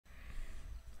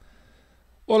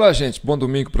Olá, gente. Bom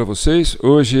domingo para vocês.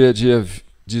 Hoje é dia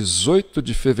 18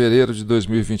 de fevereiro de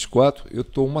 2024. Eu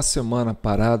estou uma semana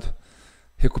parado,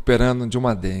 recuperando de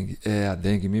uma dengue. A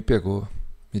dengue me pegou,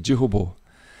 me derrubou.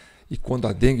 E quando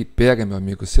a dengue pega, meu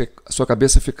amigo, a sua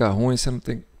cabeça fica ruim, você não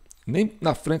tem... Nem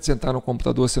na frente sentar no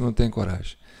computador você não tem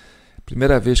coragem.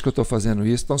 Primeira vez que eu estou fazendo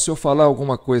isso. Então, se eu falar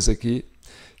alguma coisa aqui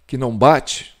que não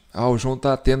bate, o João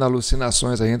está tendo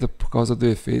alucinações ainda por causa do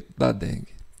efeito da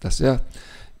dengue. Tá certo?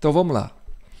 Então, vamos lá.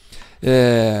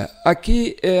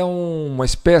 Aqui é uma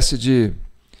espécie de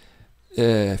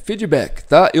feedback,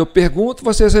 tá? Eu pergunto,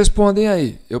 vocês respondem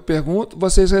aí. Eu pergunto,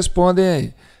 vocês respondem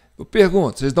aí. Eu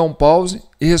pergunto, vocês dão um pause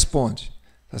e respondem,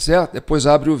 tá certo? Depois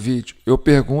abre o vídeo. Eu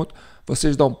pergunto,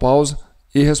 vocês dão pausa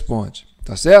e respondem,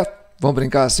 tá certo? Vamos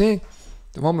brincar assim?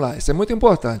 Então vamos lá, isso é muito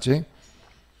importante, hein?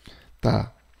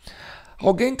 Tá.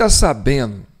 Alguém está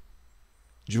sabendo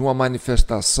de uma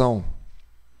manifestação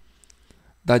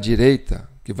da direita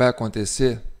que vai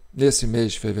acontecer nesse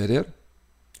mês de fevereiro?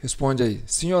 Responde aí,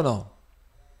 sim ou não?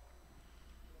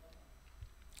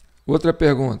 Outra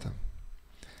pergunta.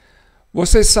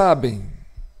 Vocês sabem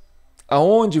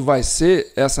aonde vai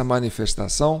ser essa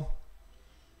manifestação?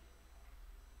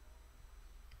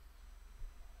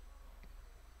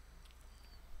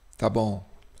 Tá bom.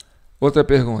 Outra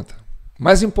pergunta.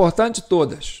 Mais importante de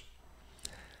todas.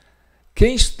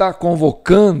 Quem está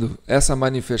convocando essa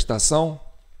manifestação?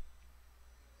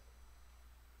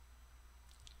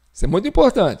 Isso é muito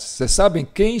importante. Vocês sabem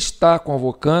quem está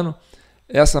convocando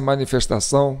essa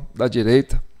manifestação da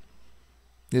direita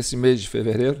nesse mês de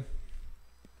fevereiro?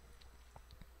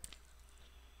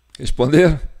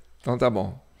 Responderam? Então tá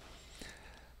bom.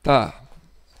 Tá.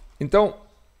 Então,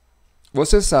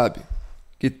 você sabe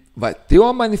que vai ter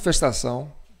uma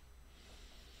manifestação.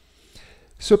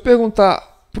 Se eu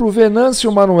perguntar para o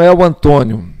Venâncio Manuel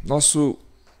Antônio, nosso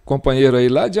companheiro aí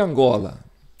lá de Angola,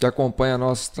 que acompanha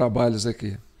nossos trabalhos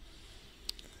aqui,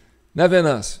 né,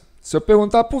 Venâncio? Se eu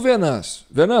perguntar para o Venâncio,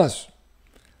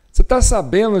 você está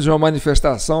sabendo de uma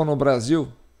manifestação no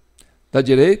Brasil da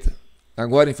direita,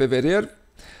 agora em fevereiro?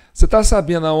 Você está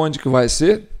sabendo aonde que vai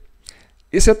ser?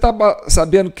 E você está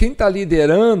sabendo quem está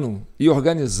liderando e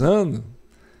organizando,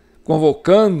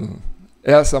 convocando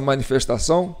essa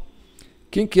manifestação?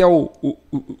 Quem que é o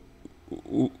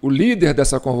líder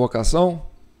dessa convocação?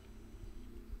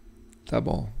 Tá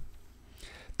bom.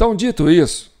 Então, dito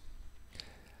isso,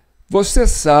 você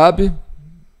sabe,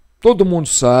 todo mundo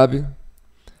sabe,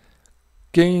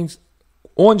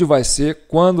 onde vai ser,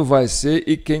 quando vai ser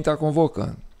e quem está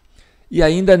convocando. E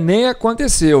ainda nem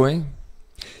aconteceu, hein?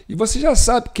 E você já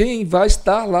sabe quem vai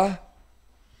estar lá,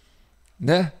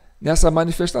 né? Nessa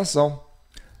manifestação.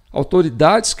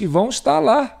 Autoridades que vão estar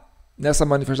lá nessa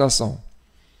manifestação.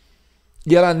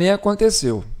 E ela nem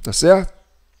aconteceu, tá certo?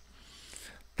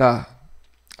 Tá.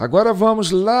 Agora vamos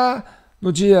lá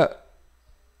no dia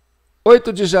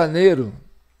 8 de janeiro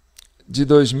de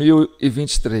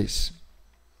 2023.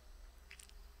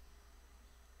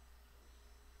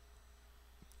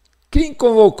 Quem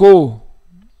convocou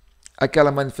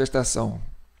aquela manifestação?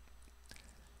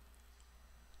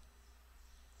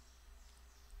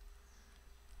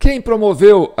 Quem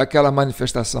promoveu aquela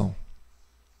manifestação?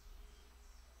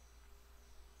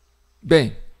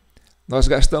 Bem, nós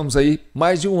gastamos aí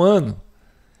mais de um ano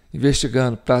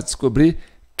investigando para descobrir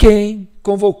quem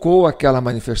convocou aquela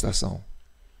manifestação.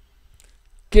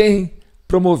 Quem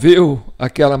promoveu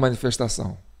aquela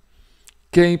manifestação?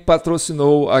 Quem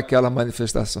patrocinou aquela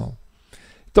manifestação?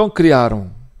 Então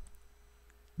criaram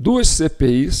 2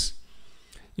 CPIs,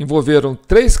 envolveram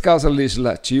 3 casas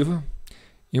legislativas,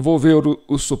 envolveu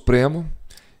o Supremo,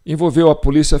 envolveu a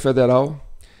Polícia Federal,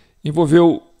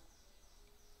 envolveu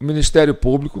o Ministério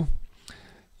Público,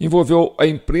 envolveu a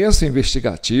imprensa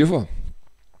investigativa,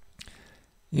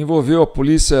 envolveu a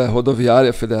Polícia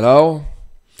Rodoviária Federal,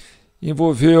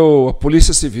 envolveu a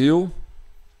Polícia Civil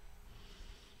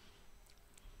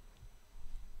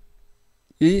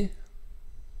e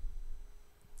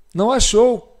não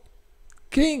achou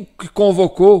quem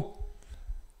convocou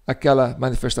aquela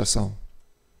manifestação.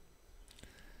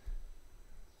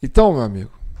 Então, meu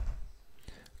amigo,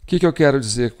 o que eu quero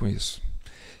dizer com isso?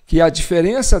 Que a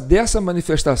diferença dessa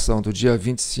manifestação do dia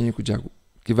 25 de agosto,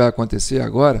 que vai acontecer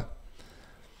agora,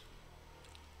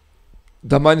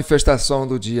 da manifestação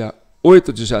do dia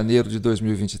 8 de janeiro de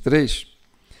 2023,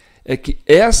 é que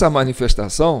essa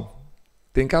manifestação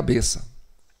tem cabeça.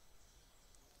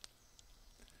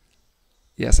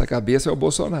 E essa cabeça é o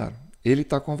Bolsonaro. Ele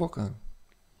está convocando.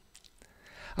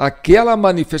 Aquela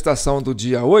manifestação do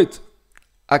dia 8,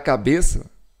 a cabeça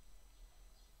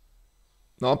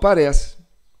não aparece.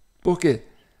 Por quê?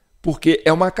 Porque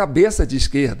é uma cabeça de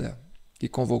esquerda. que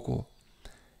convocou,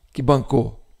 que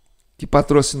bancou, que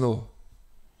patrocinou.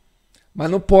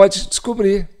 Mas não pode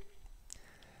descobrir.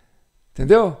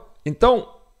 Entendeu?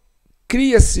 Então,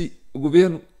 cria-se, o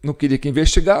governo não queria que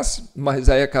investigasse, mas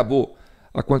aí acabou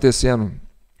acontecendo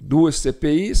 2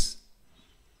 CPIs,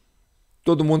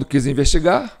 todo mundo quis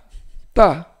investigar,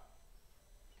 tá.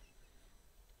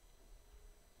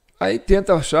 Aí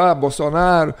tenta achar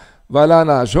Bolsonaro, vai lá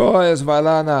nas joias, vai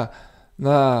lá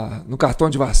no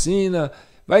cartão de vacina,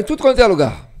 vai em tudo quanto é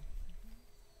lugar.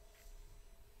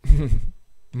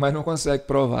 Mas não consegue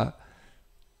provar.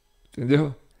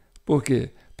 Entendeu? Por quê?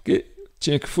 Porque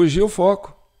tinha que fugir o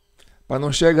foco para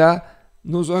não chegar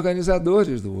nos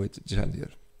organizadores do 8 de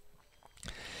janeiro.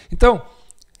 Então,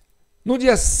 no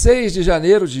dia 6 de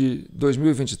janeiro de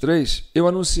 2023, eu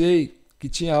anunciei que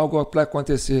tinha algo para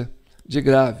acontecer de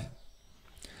grave.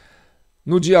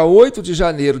 No dia 8 de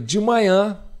janeiro de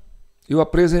manhã, eu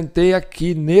apresentei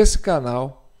aqui nesse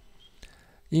canal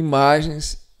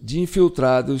imagens de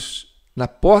infiltrados na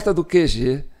porta do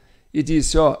QG e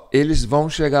disse, ó, eles vão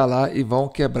chegar lá e vão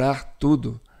quebrar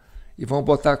tudo. E vão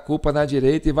botar a culpa na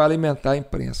direita e vai alimentar a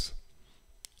imprensa.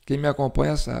 Quem me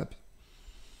acompanha sabe.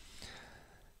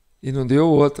 E não deu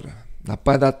outra. Na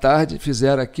parte da tarde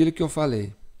fizeram aquilo que eu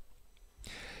falei.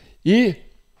 E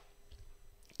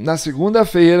na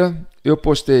segunda-feira eu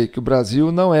postei que o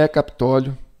Brasil não é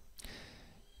Capitólio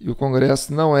e o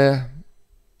Congresso não é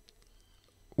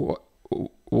o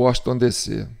Washington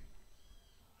DC.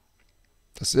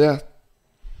 Tá certo?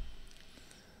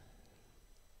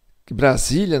 Que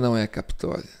Brasília não é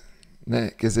Capitólio,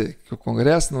 né? Quer dizer, que o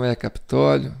Congresso não é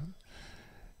Capitólio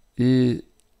e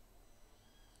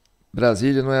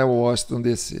Brasília não é o Washington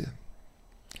DC.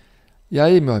 E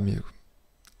aí, meu amigo,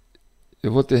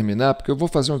 eu vou terminar porque eu vou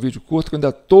fazer um vídeo curto que eu ainda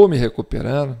estou me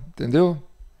recuperando, entendeu?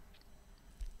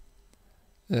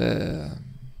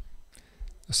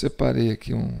 Eu separei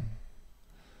aqui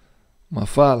uma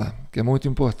fala que é muito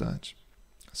importante.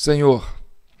 Senhor,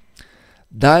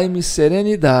 dai-me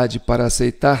serenidade para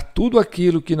aceitar tudo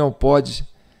aquilo que não pode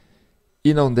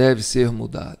e não deve ser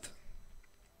mudado.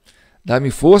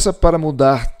 Dá-me força para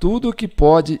mudar tudo o que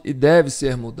pode e deve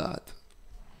ser mudado.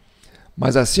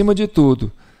 Mas, acima de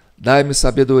tudo, dai-me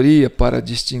sabedoria para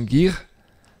distinguir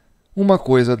uma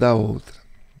coisa da outra.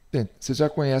 Bem, você já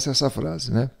conhece essa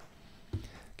frase, né? O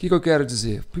que eu quero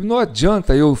dizer? Não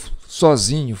adianta eu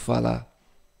sozinho falar.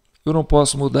 Eu não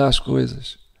posso mudar as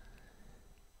coisas.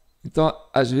 Então,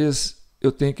 às vezes,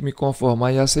 eu tenho que me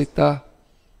conformar e aceitar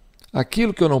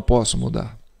aquilo que eu não posso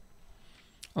mudar.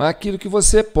 Aquilo que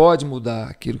você pode mudar,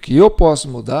 aquilo que eu posso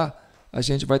mudar, a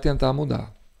gente vai tentar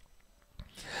mudar.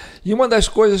 E uma das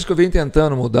coisas que eu venho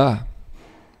tentando mudar,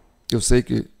 eu sei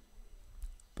que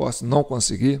posso não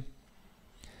conseguir,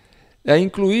 é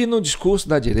incluir no discurso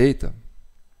da direita,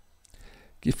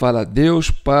 que fala Deus,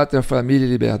 pátria, família e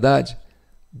liberdade,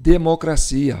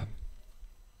 democracia.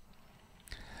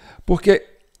 Porque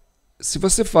se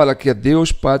você fala que é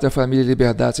Deus, pátria, família e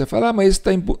liberdade, você fala, mas isso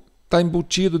está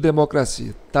embutido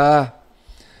democracia. Tá,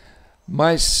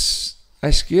 mas a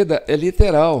esquerda é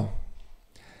literal,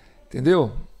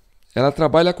 entendeu? Ela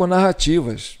trabalha com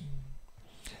narrativas.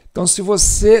 Então, se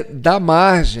você dá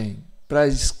margem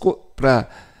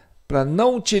para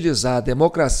não utilizar a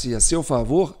democracia a seu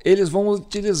favor, eles vão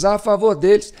utilizar a favor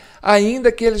deles,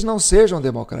 ainda que eles não sejam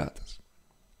democratas.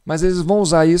 Mas eles vão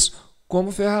usar isso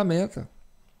como ferramenta.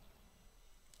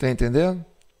 Está entendendo?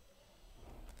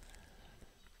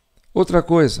 Outra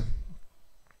coisa.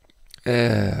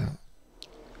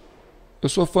 Eu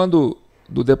sou fã do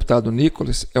deputado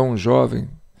Nicolas, é um jovem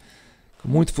com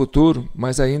muito futuro,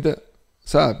 mas ainda,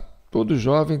 sabe, todo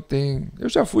jovem tem... Eu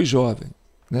já fui jovem,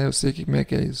 né? Eu sei como é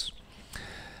que é isso.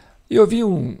 E eu vi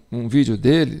um vídeo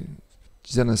dele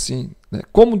dizendo assim, né,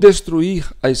 como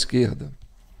destruir a esquerda.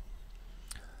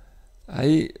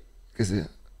 Aí, quer dizer,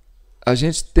 a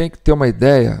gente tem que ter uma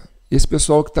ideia, esse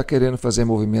pessoal que está querendo fazer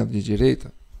movimento de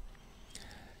direita,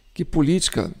 que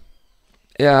política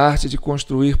é a arte de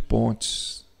construir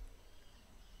pontes.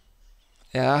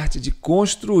 É a arte de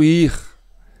construir.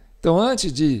 Então,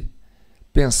 antes de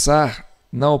pensar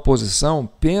na oposição,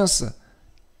 pensa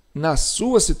na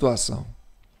sua situação.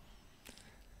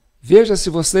 Veja se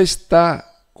você está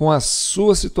com a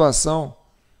sua situação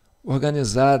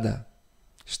organizada,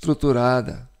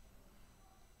 estruturada.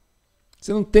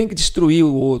 Você não tem que destruir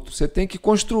o outro, você tem que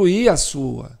construir a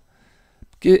sua.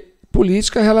 Porque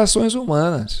política é relações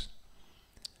humanas.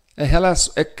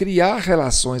 É criar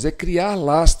relações, é criar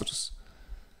lastros.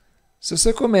 Se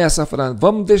você começa a falar,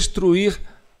 vamos destruir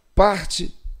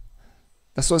parte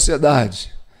da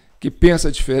sociedade que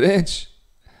pensa diferente,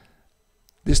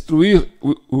 destruir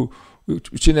o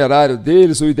itinerário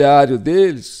deles, o ideário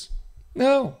deles.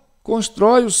 Não,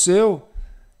 constrói o seu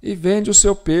e vende o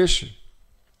seu peixe.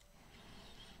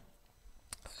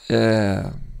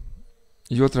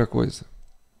 E outra coisa.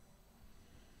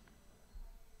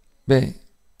 Bem,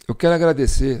 eu quero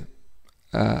agradecer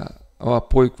ao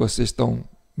apoio que vocês estão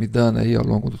me dando aí ao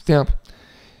longo do tempo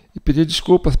e pedir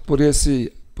desculpas por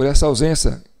essa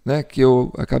ausência, né, que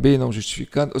eu acabei não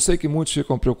justificando. Eu sei que muitos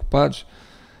ficam preocupados,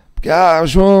 porque,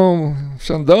 João,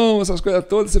 Xandão, essas coisas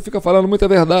todas, você fica falando muita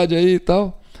verdade aí e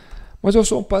tal, mas eu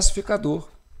sou um pacificador.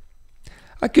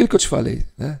 Aquilo que eu te falei,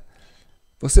 né?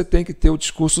 Você tem que ter o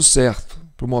discurso certo,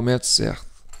 para o momento certo.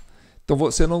 Então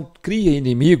você não cria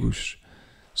inimigos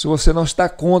se você não está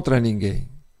contra ninguém.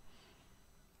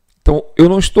 Então eu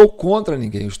não estou contra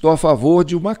ninguém, eu estou a favor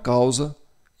de uma causa,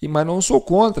 mas não sou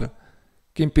contra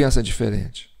quem pensa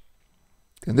diferente.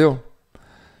 Entendeu?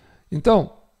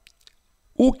 Então,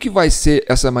 o que vai ser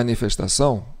essa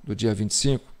manifestação do dia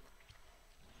 25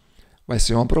 vai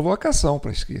ser uma provocação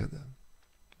para a esquerda.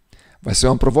 Vai ser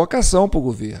uma provocação para o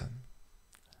governo.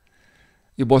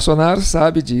 E Bolsonaro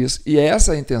sabe disso. E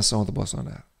essa é a intenção do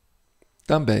Bolsonaro.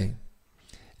 Também.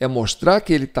 É mostrar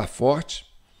que ele está forte,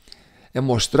 é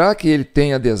mostrar que ele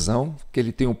tem adesão, que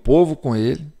ele tem o povo com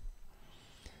ele,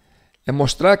 é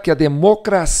mostrar que a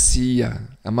democracia,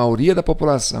 a maioria da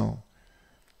população,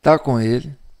 está com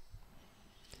ele,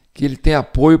 que ele tem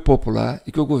apoio popular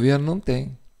e que o governo não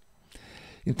tem.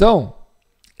 Então,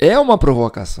 é uma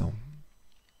provocação.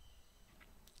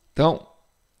 Então,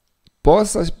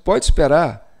 pode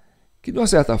esperar que, de uma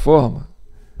certa forma,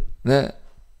 né,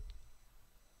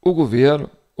 o governo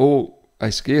ou a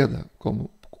esquerda,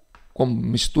 como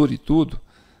misture tudo,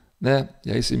 né,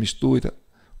 e aí se mistura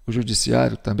o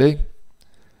judiciário também,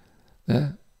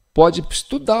 né, pode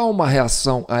estudar uma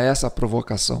reação a essa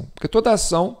provocação, porque toda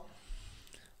ação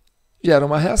gera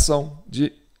uma reação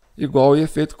de igual e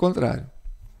efeito contrário.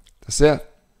 Tá certo?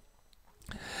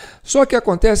 Só que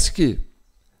acontece que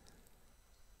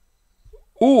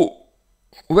o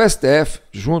STF,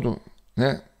 junto,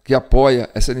 né, que apoia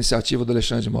essa iniciativa do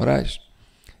Alexandre de Moraes,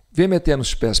 vem metendo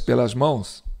os pés pelas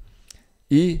mãos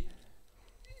e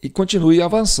continue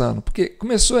avançando. Porque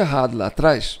começou errado lá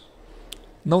atrás,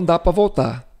 não dá para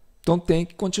voltar. Então tem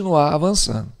que continuar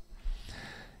avançando.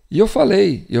 E eu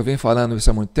venho falando isso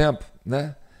há muito tempo,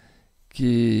 né,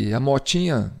 que a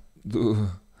motinha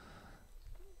do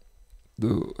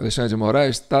Alexandre de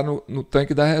Moraes está no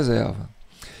tanque da reserva.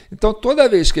 Então, toda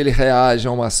vez que ele reage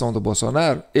a uma ação do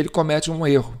Bolsonaro, ele comete um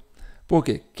erro. Por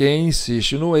quê? Quem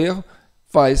insiste no erro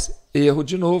faz erro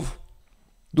de novo,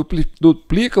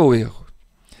 duplica o erro.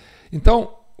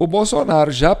 Então, o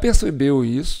Bolsonaro já percebeu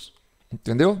isso,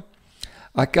 entendeu?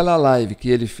 Aquela live que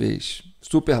ele fez,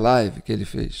 super live que ele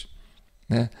fez,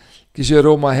 né, que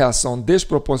gerou uma reação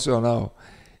desproporcional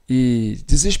e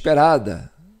desesperada,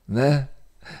 né,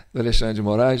 do Alexandre de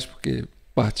Moraes, porque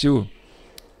partiu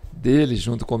dele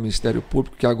junto com o Ministério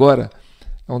Público, que agora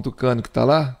é um tucano que está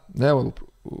lá, né,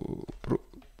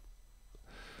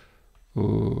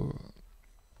 o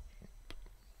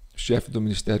chefe do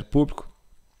Ministério Público.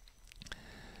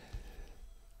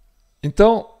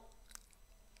 Então,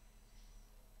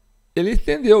 ele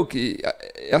entendeu que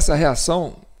essa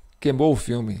reação queimou o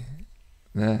filme,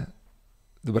 né,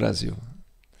 do Brasil.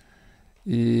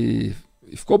 E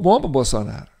ficou bom para o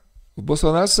Bolsonaro. O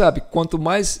Bolsonaro sabe que quanto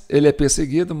mais ele é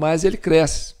perseguido, mais ele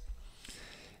cresce.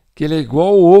 Que ele é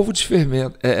igual o ovo de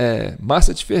fermento,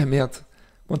 massa de fermento.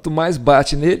 Quanto mais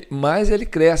bate nele, mais ele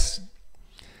cresce.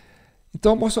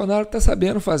 Então o Bolsonaro está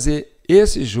sabendo fazer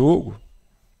esse jogo,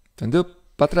 entendeu?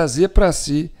 Para trazer para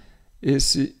si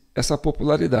essa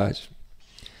popularidade.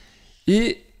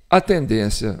 E a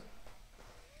tendência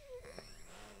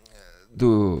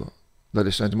do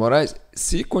Alexandre de Moraes,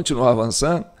 se continuar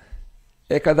avançando,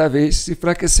 é cada vez se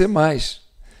enfraquecer mais.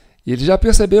 E ele já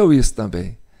percebeu isso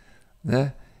também,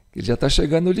 né? Ele já está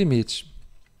chegando no limite.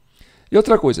 E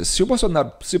outra coisa, se o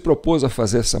Bolsonaro se propôs a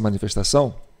fazer essa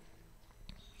manifestação,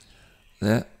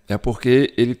 né, é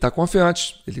porque ele está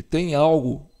confiante, ele tem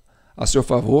algo a seu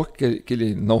favor que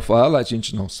ele não fala, a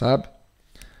gente não sabe,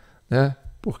 né?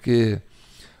 Porque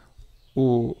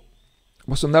o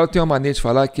Bolsonaro tem uma mania de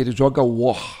falar que ele joga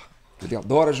war, ele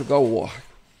adora jogar war.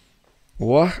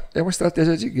 War é uma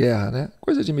estratégia de guerra, né?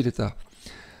 Coisa de militar.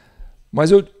 Mas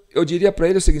eu diria para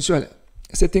ele o seguinte: olha,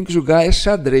 você tem que jogar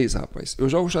xadrez, rapaz. Eu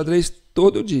jogo xadrez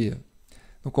todo dia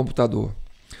no computador.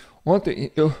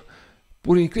 Ontem,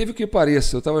 por incrível que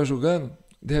pareça, eu estava jogando,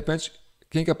 de repente,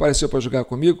 quem que apareceu para jogar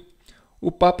comigo?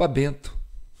 O Papa Bento.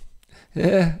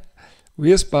 O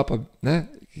ex-Papa, né?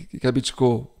 Que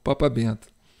abdicou, o Papa Bento.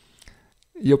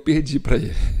 E eu perdi para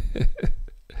ele.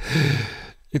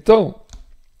 Então,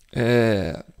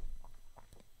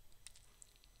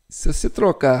 se você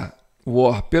trocar o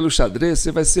War pelo xadrez,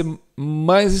 você vai ser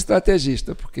mais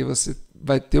estrategista, porque você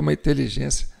vai ter uma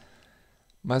inteligência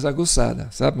mais aguçada,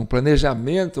 sabe? Um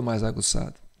planejamento mais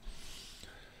aguçado.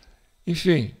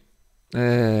 Enfim,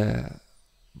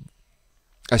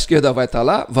 a esquerda vai estar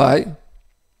lá? Vai.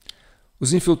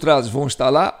 Os infiltrados vão estar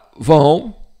lá?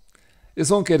 Vão. Eles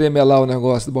vão querer melar o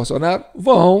negócio do Bolsonaro?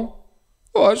 Vão.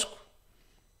 Lógico.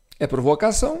 É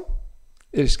provocação.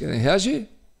 Eles querem reagir.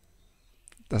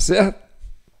 Tá certo?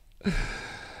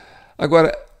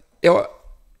 Agora,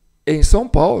 é em São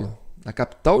Paulo, na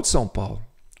capital de São Paulo,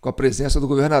 com a presença do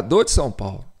governador de São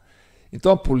Paulo.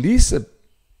 Então, a polícia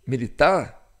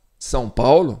militar de São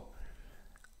Paulo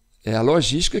é a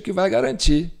logística que vai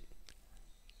garantir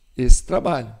esse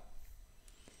trabalho.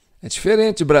 É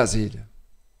diferente de Brasília,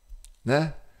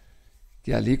 né?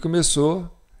 Que ali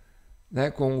começou,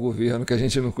 né, com um governo que a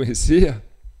gente não conhecia,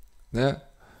 né?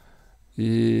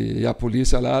 E a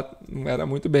polícia lá não era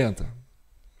muito benta.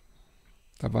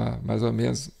 Estava mais ou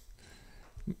menos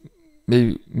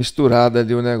meio misturado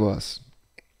ali o negócio.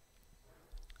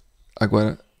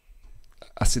 Agora,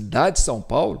 a cidade de São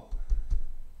Paulo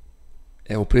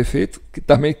é o prefeito que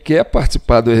também quer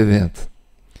participar do evento.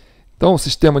 Então, o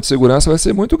sistema de segurança vai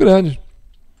ser muito grande.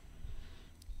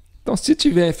 Então, se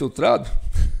tiver infiltrado,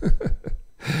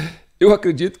 eu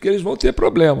acredito que eles vão ter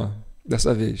problema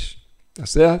dessa vez. Tá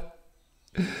certo?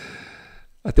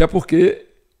 Até porque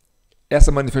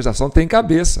essa manifestação tem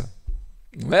cabeça.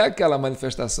 Não é aquela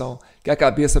manifestação que a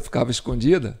cabeça ficava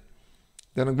escondida,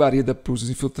 dando guarida para os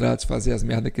infiltrados fazer as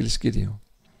merdas que eles queriam.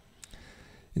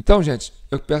 Então, gente,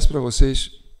 eu peço para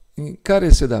vocês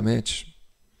encarecidamente,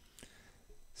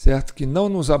 certo? Que não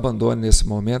nos abandone nesse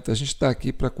momento. A gente está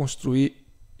aqui para construir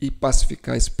e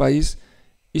pacificar esse país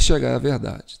e chegar à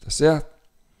verdade, tá certo?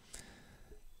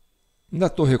 Ainda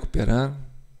estou recuperando,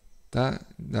 tá?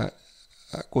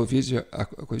 A Covid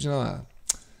não,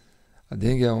 a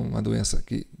dengue é uma doença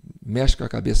que mexe com a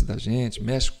cabeça da gente,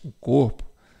 mexe com o corpo,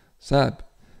 sabe?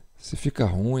 Você fica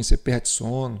ruim, você perde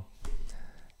sono.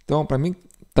 Então, para mim,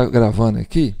 tá gravando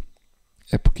aqui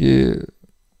é porque,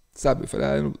 sabe, eu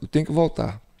falei, eu tenho que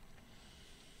voltar.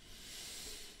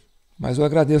 Mas eu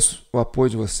agradeço o apoio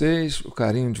de vocês, o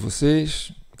carinho de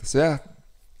vocês, tá certo?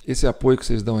 Esse apoio que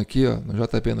vocês dão aqui, ó, no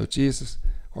JP Notícias,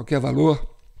 qualquer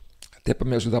valor, até para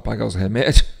me ajudar a pagar os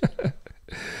remédios,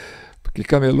 porque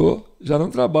camelô já não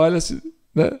trabalha se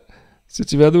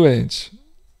estiver doente.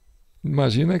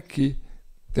 Imagina aqui,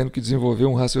 tendo que desenvolver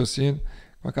um raciocínio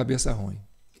com a cabeça ruim,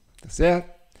 tá certo?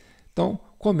 Então,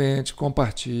 comente,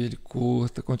 compartilhe,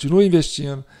 curta, continue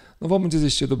investindo, não vamos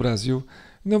desistir do Brasil,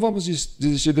 não vamos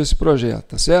desistir desse projeto,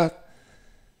 tá certo?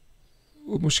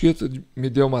 O mosquito me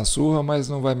deu uma surra, mas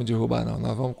não vai me derrubar não,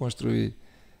 nós vamos construir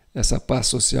essa paz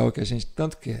social que a gente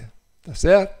tanto quer, tá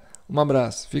certo? Um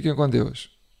abraço, fiquem com Deus.